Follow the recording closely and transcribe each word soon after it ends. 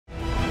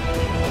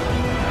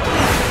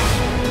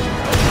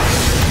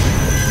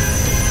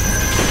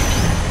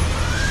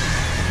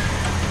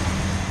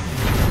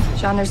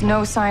John, there's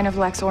no sign of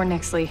Lex or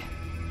Nixley.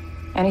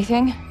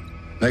 Anything?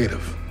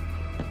 Negative.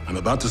 I'm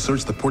about to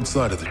search the port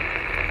side of the...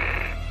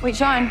 Wait,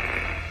 John.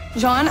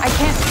 John, I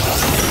can't...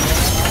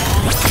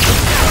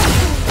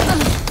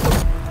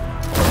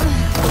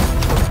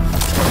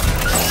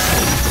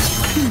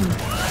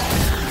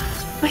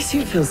 My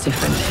suit feels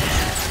different.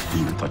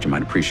 I thought you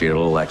might appreciate a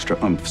little extra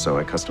oomph, so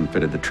I custom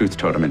fitted the truth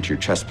totem into your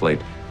chest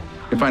plate.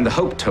 You find the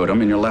hope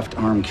totem in your left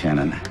arm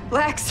cannon.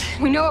 Lex,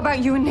 we know about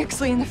you and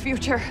Nixley in the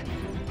future.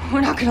 We're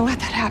not gonna let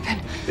that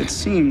happen. It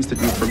seems that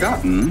you've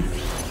forgotten.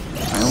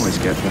 I always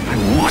get what I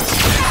want.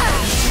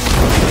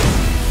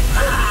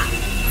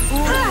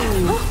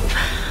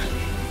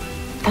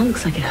 That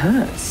looks like it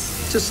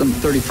hurts. Just some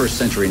 31st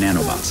century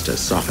nanobots to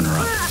soften her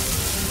up.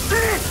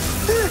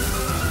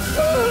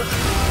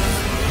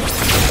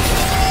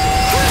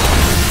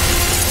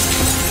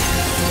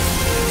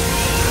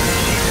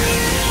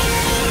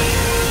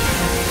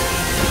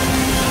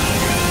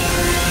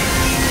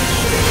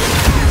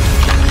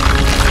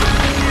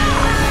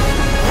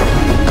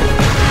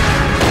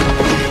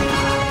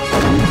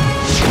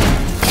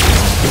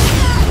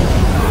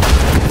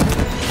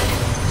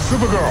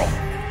 Supergirl!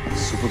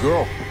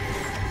 Supergirl?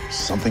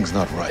 Something's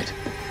not right.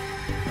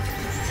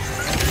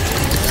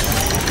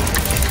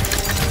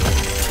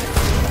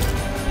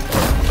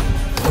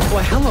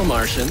 Well, hello,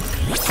 Martian.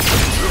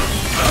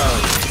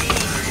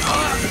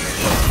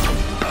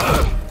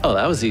 Oh,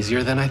 that was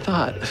easier than I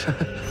thought.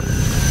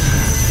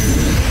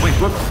 Wait,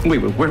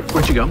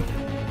 where'd you go?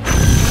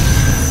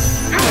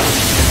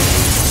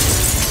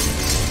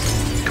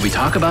 Can we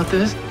talk about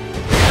this?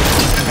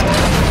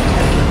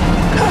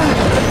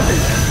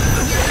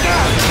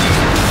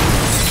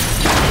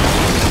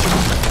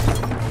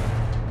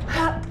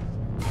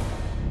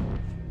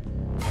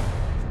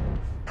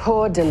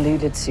 Poor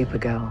deluded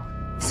Supergirl.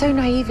 So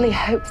naively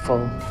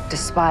hopeful,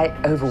 despite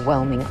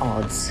overwhelming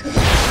odds.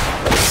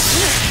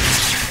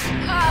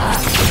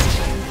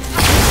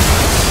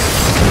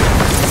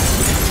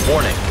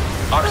 Warning,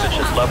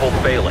 oxygen level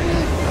failing.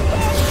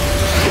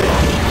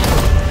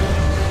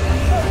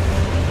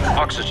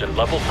 Oxygen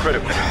level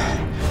critical.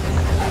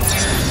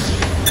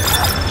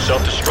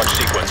 Self-destruct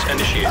sequence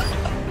initiated.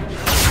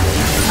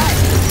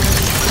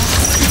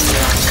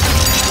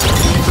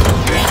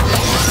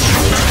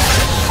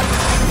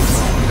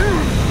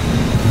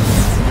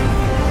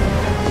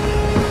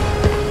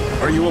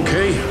 Are you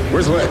okay?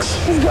 Where's Lex?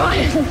 He's gone.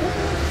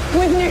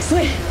 With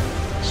Nixley.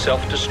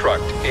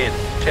 Self-destruct in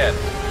 10,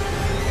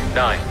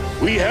 9.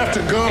 We have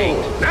to go!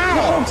 8,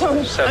 Now!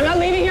 7, I'm not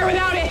leaving here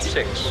without it.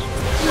 6, 5,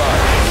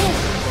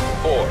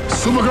 4,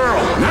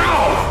 Supergirl,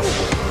 now!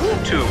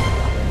 2,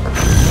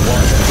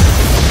 1.